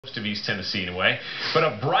Most of East Tennessee anyway. But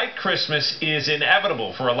a bright Christmas is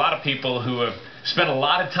inevitable for a lot of people who have spent a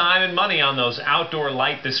lot of time and money on those outdoor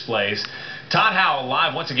light displays. Todd Howell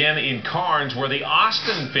live once again in Karns, where the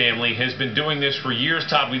Austin family has been doing this for years.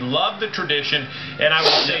 Todd, we love the tradition, and I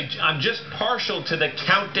will say I'm just partial to the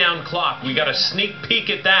countdown clock. We got a sneak peek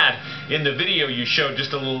at that in the video you showed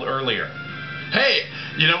just a little earlier. Hey,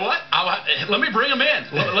 you know what? Let me bring them in.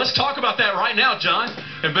 Let's talk about that right now, John.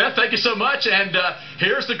 And Beth, thank you so much. And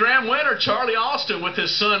here's the grand winner, Charlie Austin, with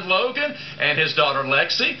his son Logan and his daughter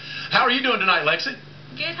Lexi. How are you doing tonight, Lexi?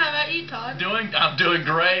 Good. How about you, Todd? I'm doing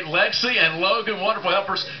great. Lexi and Logan, wonderful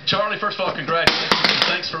helpers. Charlie, first of all, congratulations. And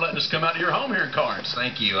thanks for letting us come out to your home here in Karns.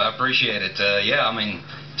 Thank you. I appreciate it. Yeah, I mean,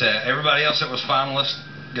 to everybody else that was finalist,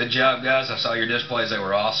 good job, guys. I saw your displays. They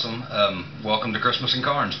were awesome. Welcome to Christmas in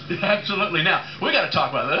Karns. Absolutely. Now, we got to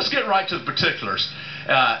talk about that. Let's get right to the particulars.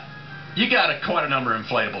 You got quite a number of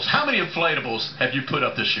inflatables. How many inflatables have you put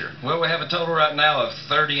up this year? Well, we have a total right now of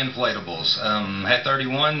 30 inflatables. Had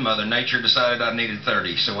 31. Mother Nature decided I needed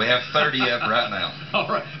 30, so we have 30 up right now. All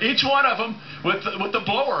right. Each one of them with the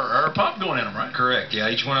blower or a pump going in them, right? Correct.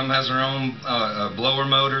 Yeah, each one of them has their own blower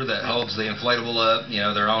motor that holds the inflatable up. You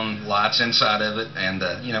know, their own lights inside of it, and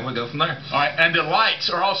you know, we go from there. All right. And the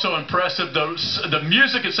lights are also impressive. The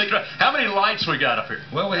music is synchronized. How many lights we got up here?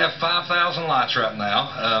 Well, we have 5,000 lights right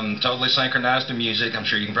now. Totally synchronized to music. I'm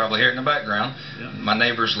sure you can probably hear it in the background. Yeah. My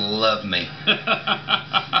neighbors love me. Well,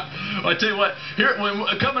 I tell you what, here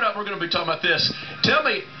coming up, we're going to be talking about this. Tell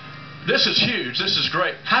me, this is huge. This is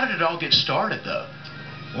great. How did it all get started, though?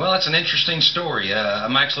 Well, it's an interesting story.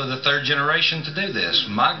 I'm actually the third generation to do this.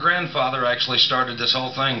 My grandfather actually started this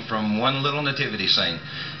whole thing from one little nativity scene.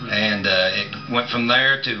 And it went from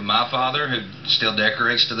there to my father, who still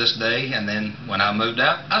decorates to this day. And then when I moved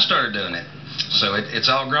out, I started doing it. So it's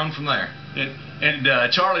all grown from there.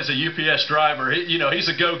 And Charlie's a UPS driver. He's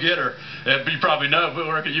a go-getter. You probably know, but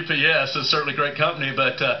work at UPS is certainly a great company.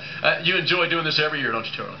 But you enjoy doing this every year, don't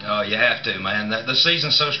you, Charlie? Oh, you have to, man. The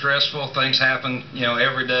season's so stressful. Things happen,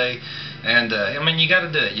 every day. And I mean, you got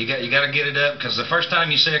to do it. You got to get it up, because the first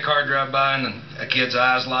time you see a car drive by and a kid's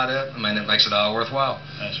eyes light up, I mean, it makes it all worthwhile.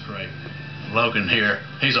 That's great. Logan here,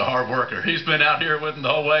 he's a hard worker. He's been out here with him the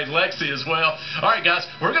whole way. Lexi as well. All right, guys,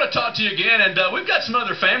 we're going to talk to you again, and we've got some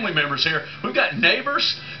other family members here. We've got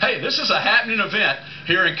neighbors. Hey, this is a happening event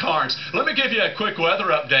here in Karns. Let me give you a quick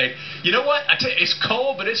weather update. You know what? I tell you, it's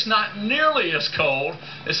cold, but it's not nearly as cold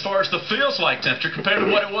as far as the feels-like temperature compared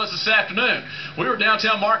to what it was this afternoon. We were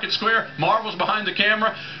downtown Market Square. Marvel's behind the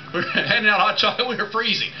camera. We're handing out hot chocolate. We were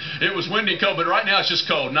freezing. It was windy and cold, but right now it's just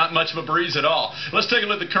cold. Not much of a breeze at all. Let's take a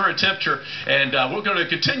look at the current temperature, and we're going to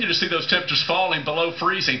continue to see those temperatures falling below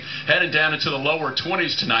freezing, heading down into the lower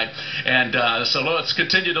 20s tonight. And so let's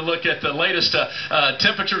continue to look at the latest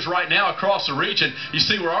temperatures right now across the region. You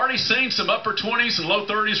see, we're already seeing some upper 20s and low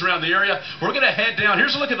 30s around the area. We're going to head down.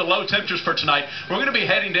 Here's a look at the low temperatures for tonight. We're going to be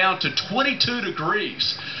heading down to 22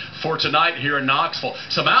 degrees for tonight here in Knoxville.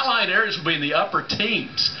 Some outlying areas will be in the upper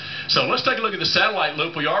teens. So let's take a look at the satellite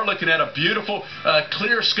loop. We are looking at a beautiful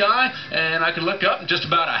clear sky, and I can look up and just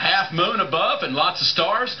about a half moon above and lots of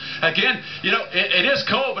stars. Again, it is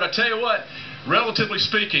cold, but I tell you what, relatively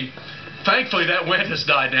speaking, thankfully that wind has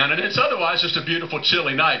died down, and it's otherwise just a beautiful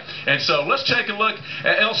chilly night. And so let's take a look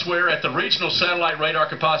elsewhere at the regional satellite radar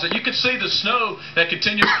composite. You can see the snow that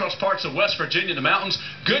continues across parts of West Virginia, the mountains.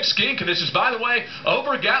 Good skiing conditions. By the way,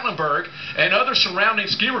 over Gatlinburg and other surrounding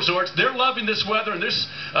ski resorts, they're loving this weather, and this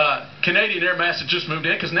Canadian air mass has just moved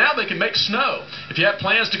in, because now they can make snow. If you have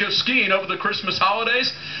plans to go skiing over the Christmas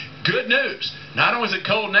holidays, good news. Not only is it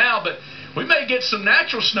cold now, but we may get some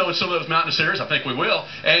natural snow in some of those mountainous areas. I think we will.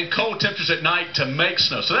 And cold temperatures at night to make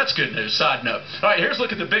snow. So that's good news. Side note. All right, here's a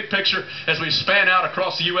look at the big picture as we span out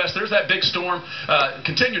across the U.S. There's that big storm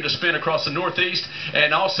continuing to spin across the northeast.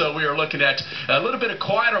 And also we are looking at a little bit of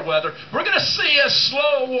quieter weather. We're going to see a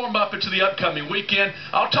slow warm up into the upcoming weekend.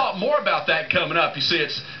 I'll talk more about that coming up. You see,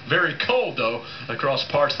 it's very cold, though, across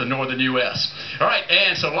parts of the northern U.S. All right,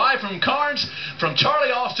 and so live from Karns, from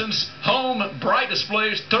Charlie Austin's home, bright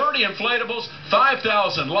displays, 30 inflatables,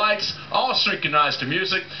 5,000 lights, all synchronized to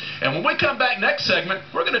music. And when we come back next segment,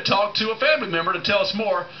 we're going to talk to a family member to tell us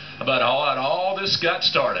more about how all this got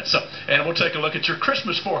started. And we'll take a look at your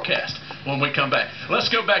Christmas forecast when we come back. Let's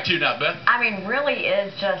go back to you now, Beth. I mean, really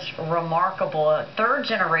is just remarkable. Third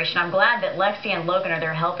generation. I'm glad that Lexi and Logan are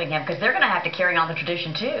there helping him, because they're going to have to carry on the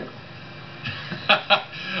tradition too.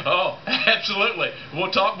 Oh, absolutely.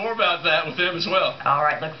 We'll talk more about that with them as well. All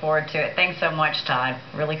right, look forward to it. Thanks so much, Todd.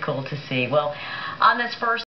 Really cool to see. Well, on this first